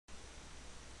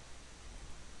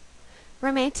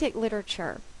Romantic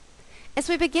literature. As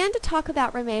we begin to talk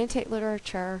about romantic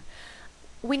literature,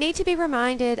 we need to be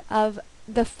reminded of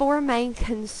the four main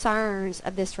concerns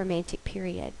of this romantic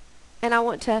period. And I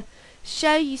want to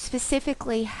show you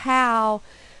specifically how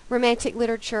romantic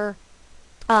literature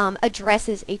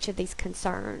addresses each of these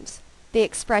concerns. The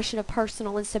expression of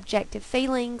personal and subjective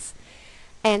feelings,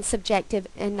 and subjective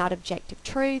and not objective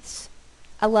truths,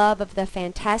 a love of the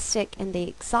fantastic and the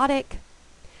exotic,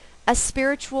 a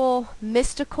spiritual,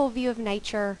 mystical view of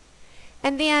nature,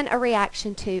 and then a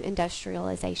reaction to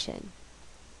industrialization.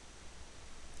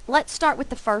 Let's start with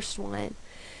the first one.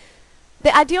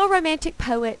 The ideal romantic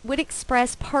poet would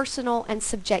express personal and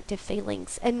subjective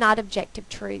feelings and not objective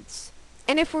truths.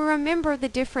 And if we remember the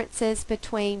differences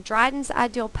between Dryden's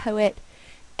ideal poet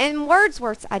and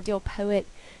Wordsworth's ideal poet,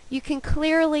 you can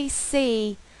clearly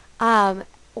see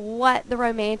what the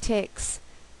Romantics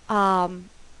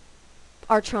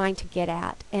are trying to get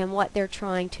at and what they're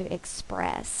trying to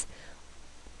express.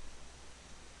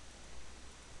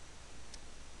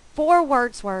 For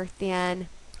Wordsworth, then,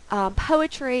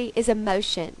 poetry is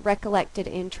emotion recollected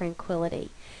in tranquility.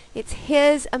 It's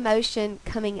his emotion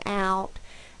coming out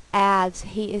as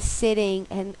he is sitting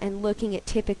and looking at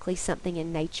typically something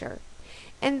in nature.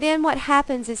 And then what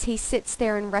happens is he sits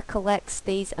there and recollects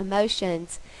these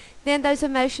emotions. Then those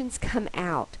emotions come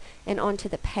out and onto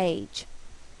the page.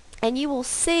 And you will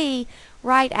see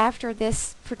right after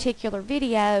this particular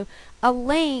video a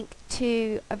link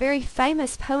to a very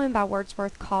famous poem by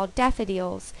Wordsworth called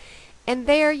Daffodils. And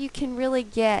there you can really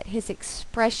get his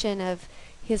expression of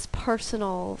his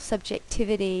personal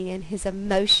subjectivity and his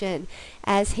emotion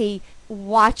as he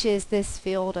watches this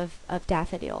field of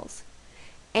daffodils.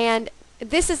 And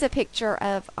this is a picture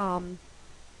of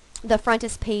the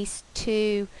frontispiece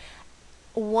to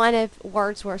one of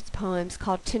Wordsworth's poems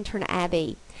called Tintern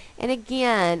Abbey. And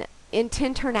again, in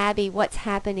Tintern Abbey, what's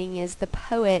happening is the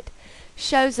poet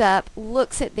shows up,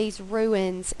 looks at these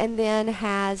ruins, and then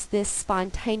has this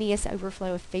spontaneous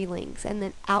overflow of feelings, and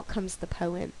then out comes the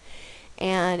poem.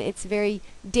 And it's very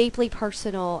deeply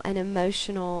personal and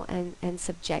emotional and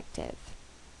subjective.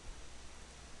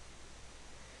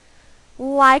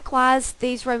 Likewise,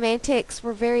 these romantics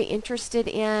were very interested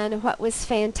in what was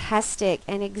fantastic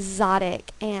and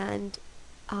exotic and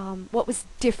what was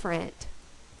different.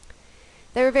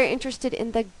 They were very interested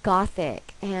in the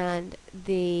Gothic and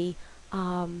the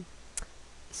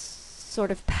sort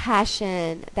of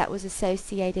passion that was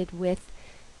associated with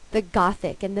the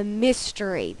Gothic and the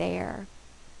mystery there.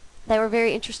 They were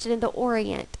very interested in the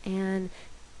Orient and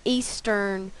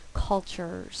Eastern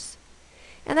cultures.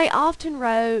 And they often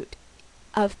wrote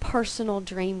of personal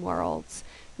dream worlds.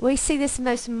 We see this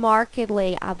most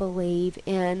markedly, I believe,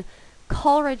 in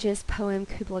Coleridge's poem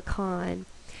Kubla Khan.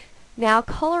 Now,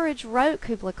 Coleridge wrote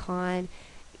Kubla Khan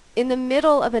in the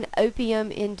middle of an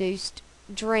opium-induced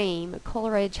dream.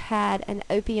 Coleridge had an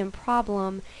opium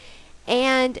problem,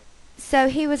 and so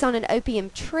he was on an opium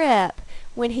trip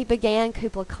when he began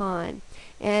Kubla Khan.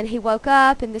 And he woke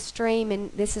up in this dream,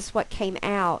 and this is what came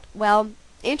out. Well,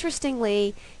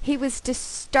 interestingly, he was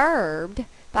disturbed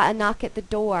by a knock at the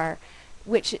door,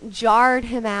 which jarred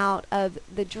him out of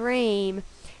the dream.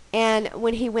 And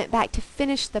when he went back to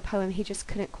finish the poem, he just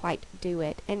couldn't quite do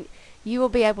it. And you will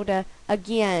be able to,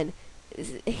 again,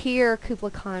 hear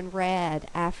Kubla Khan read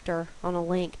after on a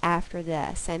link after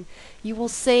this. And you will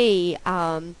see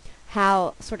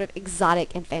how sort of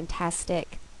exotic and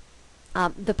fantastic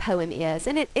the poem is.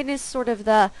 And it is sort of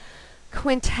the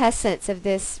quintessence of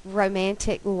this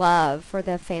romantic love for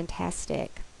the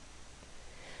fantastic.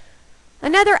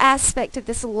 Another aspect of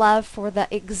this love for the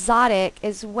exotic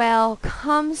as well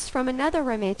comes from another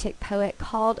romantic poet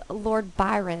called Lord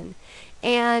Byron.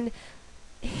 And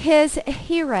his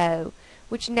hero,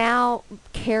 which now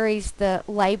carries the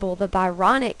label the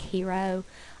Byronic hero,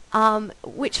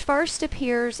 which first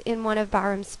appears in one of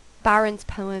Byron's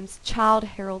poems, Childe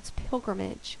Harold's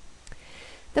Pilgrimage.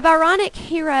 The Byronic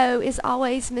hero is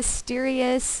always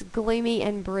mysterious, gloomy,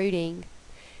 and brooding.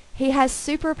 He has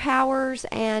superpowers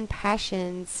and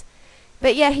passions,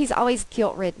 but yet he's always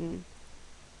guilt-ridden.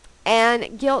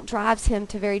 And guilt drives him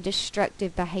to very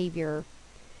destructive behavior.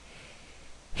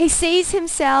 He sees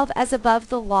himself as above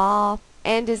the law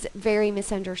and is very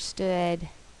misunderstood.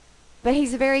 But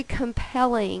he's very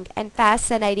compelling and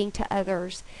fascinating to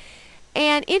others.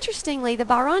 And interestingly, the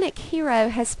Byronic hero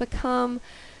has become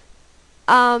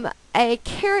a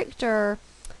character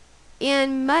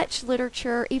in much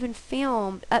literature, even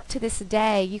film, up to this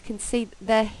day. You can see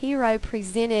the hero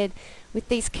presented with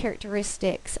these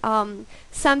characteristics. Some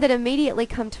that immediately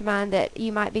come to mind that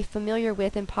you might be familiar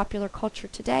with in popular culture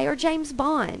today are James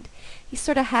Bond. He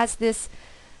sort of has this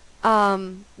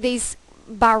these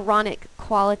Byronic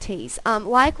qualities.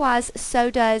 Likewise, so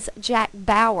does Jack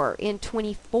Bauer in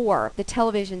 24, the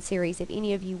television series, if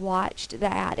any of you watched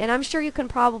that. And I'm sure you can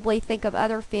probably think of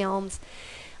other films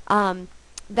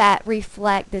that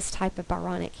reflect this type of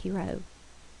Byronic hero.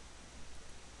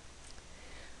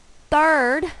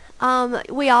 Third,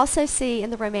 we also see in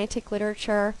the Romantic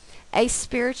literature a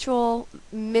spiritual,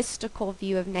 mystical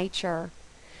view of nature.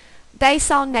 They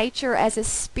saw nature as a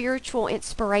spiritual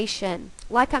inspiration,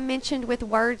 like I mentioned with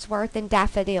Wordsworth and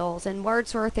Daffodils and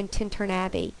Wordsworth and Tintern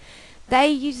Abbey. They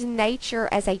used nature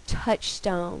as a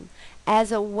touchstone,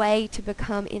 as a way to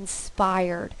become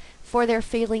inspired, for their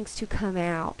feelings to come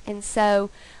out. And so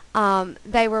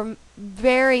they were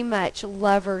very much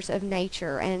lovers of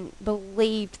nature and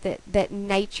believed that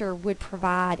nature would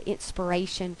provide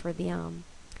inspiration for them.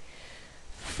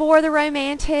 For the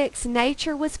Romantics,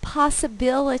 nature was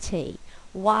possibility,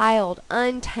 wild,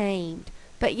 untamed,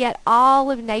 but yet all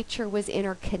of nature was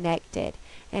interconnected,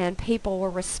 and people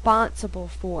were responsible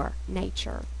for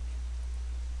nature.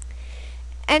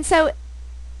 And so,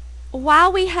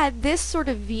 while we had this sort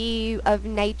of view of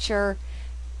nature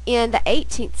in the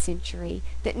 18th century,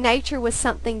 that nature was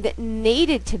something that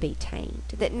needed to be tamed,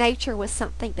 that nature was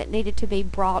something that needed to be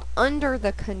brought under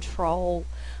the control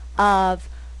of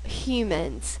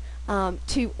humans,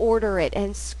 to order it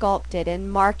and sculpt it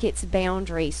and mark its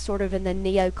boundaries, sort of in the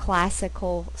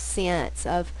neoclassical sense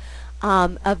of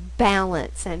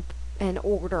balance and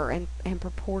order and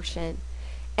proportion.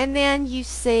 And then you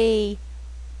see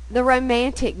the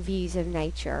Romantic views of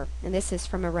nature, and this is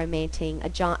from a Romantic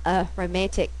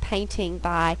painting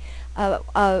by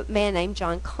a man named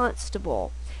John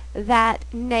Constable, that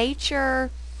nature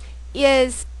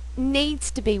needs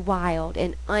to be wild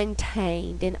and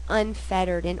untamed and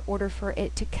unfettered in order for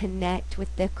it to connect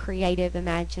with the creative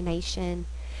imagination,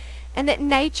 and that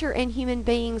nature and human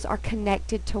beings are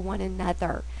connected to one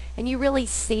another. And you really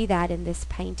see that in this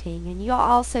painting, and you'll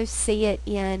also see it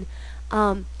in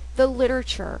the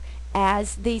literature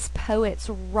as these poets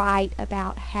write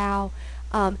about how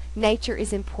nature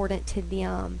is important to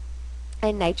them,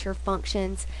 and nature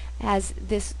functions as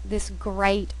this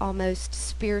great, almost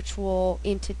spiritual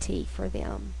entity for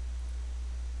them.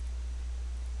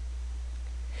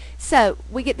 So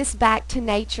we get this back to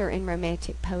nature in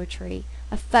Romantic poetry,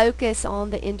 a focus on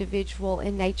the individual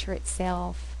and nature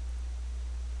itself.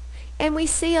 And we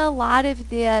see a lot of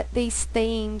these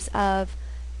themes of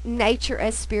nature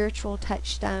as spiritual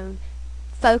touchstone,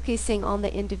 focusing on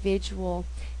the individual,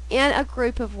 in a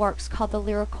group of works called the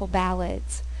Lyrical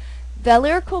Ballads. The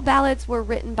Lyrical Ballads were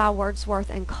written by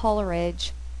Wordsworth and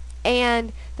Coleridge,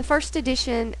 and the first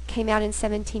edition came out in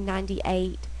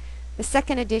 1798, the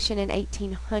second edition in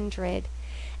 1800.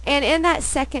 And in that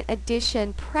second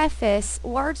edition preface,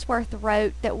 Wordsworth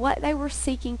wrote that what they were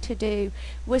seeking to do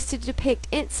was to depict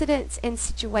incidents and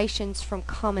situations from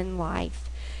common life.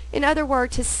 In other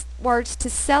words, to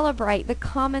celebrate the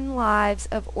common lives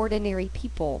of ordinary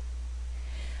people.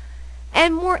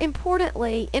 And more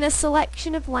importantly, in a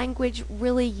selection of language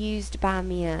really used by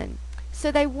men.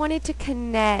 So they wanted to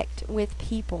connect with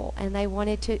people, and they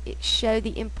wanted to show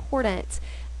the importance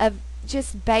of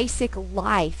just basic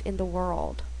life in the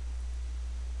world.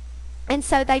 And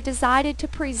so they decided to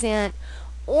present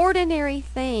ordinary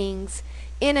things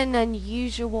in an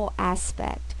unusual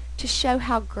aspect, to show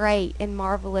how great and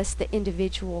marvelous the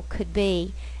individual could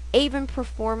be, even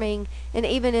performing and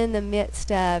even in the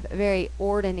midst of very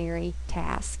ordinary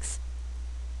tasks.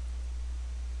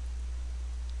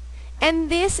 And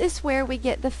this is where we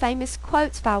get the famous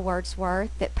quotes by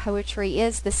Wordsworth that poetry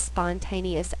is the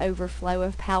spontaneous overflow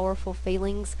of powerful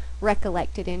feelings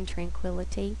recollected in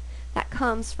tranquility. That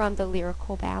comes from the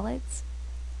Lyrical Ballads.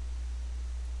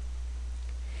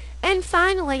 And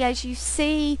finally, as you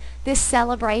see this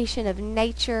celebration of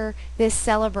nature, this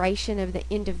celebration of the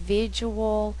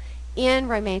individual in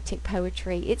Romantic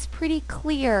poetry, it's pretty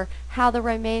clear how the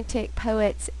Romantic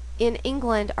poets in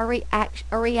England are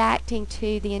reacting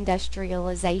to the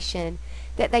industrialization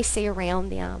that they see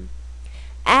around them.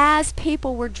 As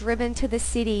people were driven to the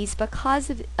cities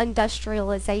because of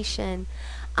industrialization,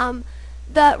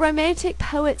 the Romantic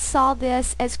poets saw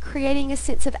this as creating a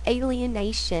sense of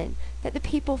alienation, that the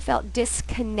people felt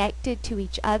disconnected to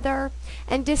each other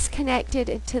and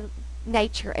disconnected to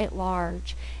nature at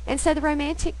large. And so the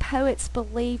Romantic poets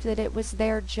believed that it was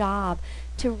their job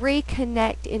to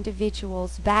reconnect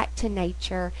individuals back to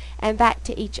nature and back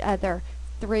to each other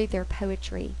through their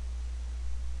poetry.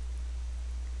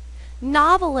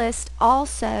 Novelists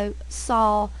also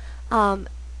saw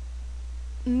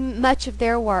much of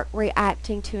their work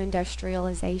reacting to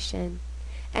industrialization.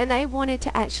 and they wanted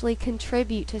to actually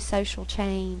contribute to social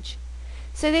change.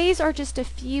 So these are just a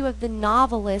few of the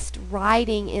novelists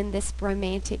writing in this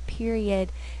Romantic period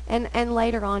and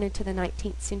later on into the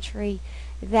 19th century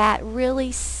that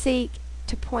really seek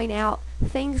to point out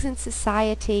things in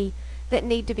society that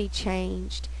need to be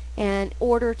changed in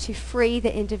order to free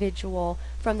the individual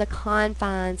from the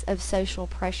confines of social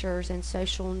pressures and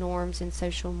social norms and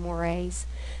social mores.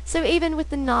 So even with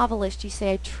the novelist, you see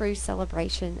a true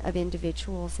celebration of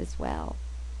individuals as well.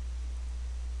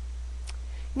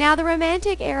 Now, the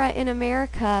Romantic era in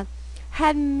America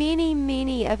had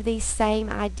many of these same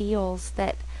ideals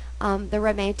that the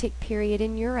Romantic period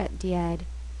in Europe did.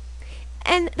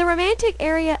 And the Romantic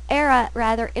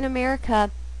era in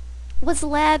America was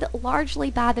led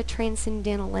largely by the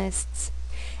Transcendentalists.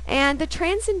 And the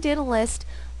Transcendentalists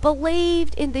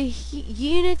believed in the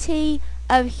unity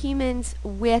of humans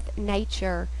with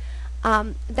nature.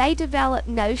 They developed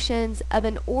notions of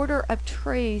an order of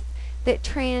truth that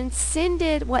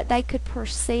transcended what they could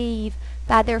perceive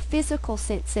by their physical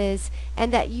senses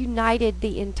and that united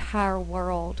the entire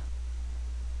world.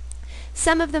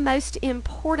 Some of the most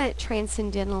important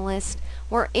Transcendentalists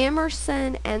were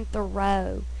Emerson and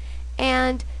Thoreau.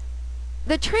 And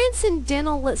the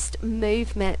Transcendentalist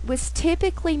movement was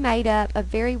typically made up of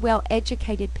very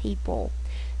well-educated people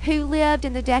who lived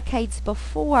in the decades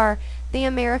before the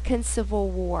American Civil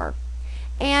War.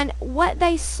 And what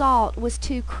they sought was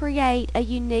to create a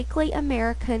uniquely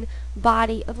American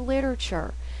body of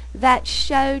literature that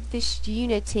showed this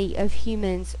unity of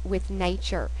humans with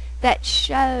nature, that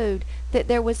showed that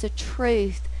there was a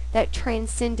truth that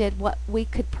transcended what we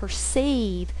could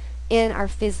perceive in our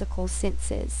physical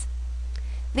senses.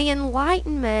 The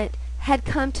Enlightenment had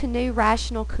come to new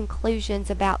rational conclusions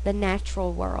about the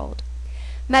natural world,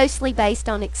 mostly based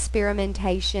on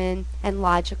experimentation and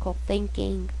logical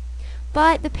thinking.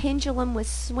 But the pendulum was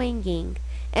swinging,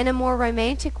 and a more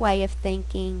romantic way of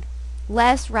thinking,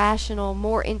 less rational,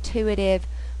 more intuitive,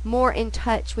 more in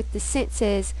touch with the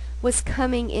senses, was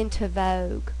coming into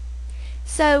vogue.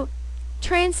 So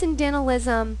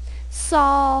Transcendentalism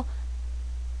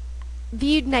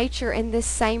viewed nature in this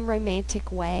same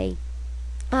romantic way.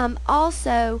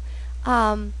 Also,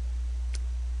 the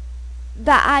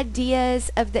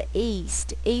ideas of the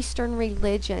East, Eastern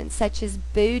religions such as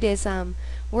Buddhism,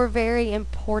 were very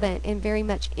important and very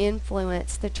much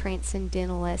influenced the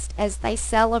Transcendentalists as they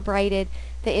celebrated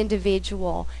the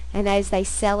individual and as they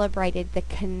celebrated the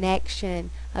connection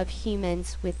of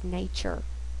humans with nature.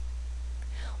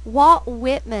 Walt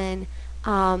Whitman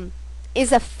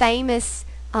is a famous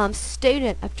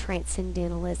student of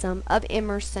Transcendentalism, of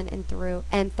Emerson and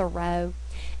Thoreau.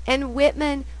 And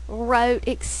Whitman wrote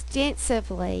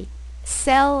extensively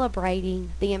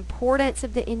celebrating the importance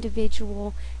of the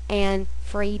individual and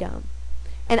freedom,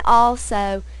 and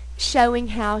also showing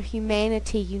how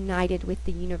humanity united with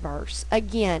the universe.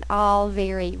 Again, all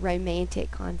very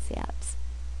romantic concepts.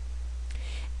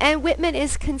 And Whitman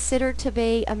is considered to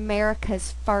be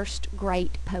America's first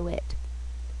great poet.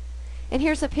 And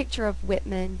here's a picture of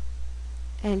Whitman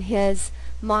and his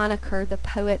moniker, the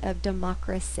poet of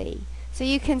democracy. So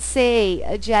you can see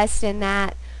just in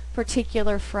that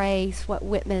particular phrase what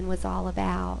Whitman was all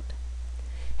about.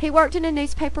 He worked in a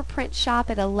newspaper print shop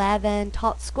at 11,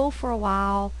 taught school for a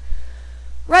while,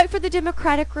 wrote for the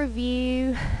Democratic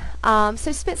Review, so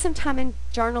spent some time in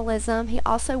journalism. He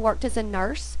also worked as a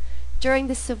nurse during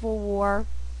the Civil War,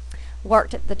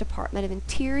 worked at the Department of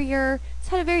Interior. He's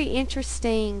had a very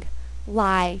interesting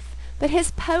life, but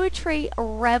his poetry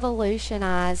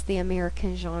revolutionized the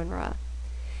American genre.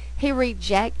 He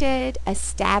rejected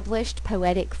established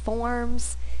poetic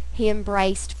forms. He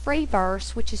embraced free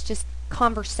verse, which is just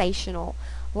conversational.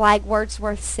 Like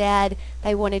Wordsworth said,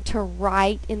 they wanted to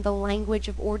write in the language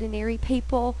of ordinary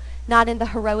people, not in the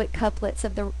heroic couplets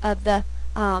of the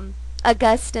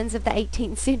Augustans of the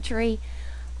 18th century.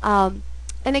 And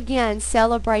again,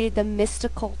 celebrated the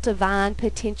mystical, divine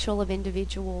potential of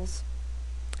individuals.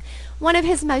 One of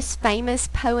his most famous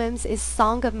poems is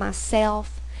Song of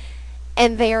Myself.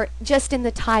 And there, just in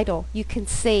the title, you can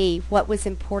see what was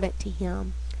important to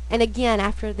him. And again,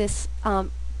 after this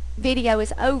video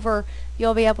is over,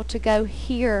 you'll be able to go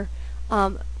hear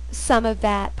some of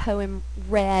that poem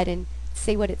read and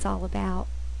see what it's all about.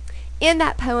 In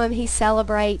that poem, he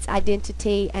celebrates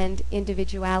identity and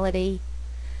individuality.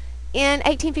 In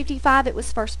 1855, it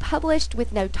was first published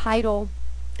with no title.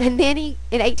 And then in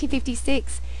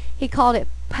 1856, he called it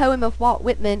Poem of Walt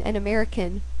Whitman, an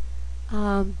American.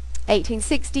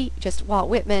 1860, just Walt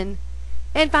Whitman.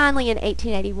 And finally, in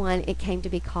 1881, it came to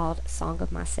be called Song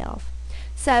of Myself.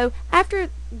 So after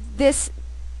this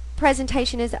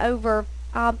presentation is over,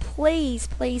 please,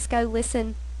 please go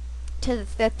listen to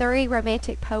the 3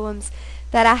 romantic poems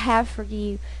that I have for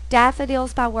you.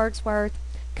 Daffodils by Wordsworth,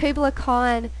 Kubla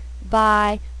Khan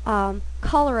by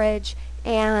Coleridge,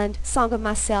 and Song of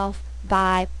Myself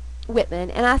by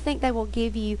Whitman. And I think they will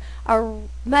give you a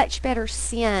much better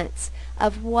sense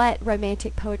of what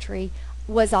romantic poetry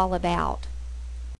was all about.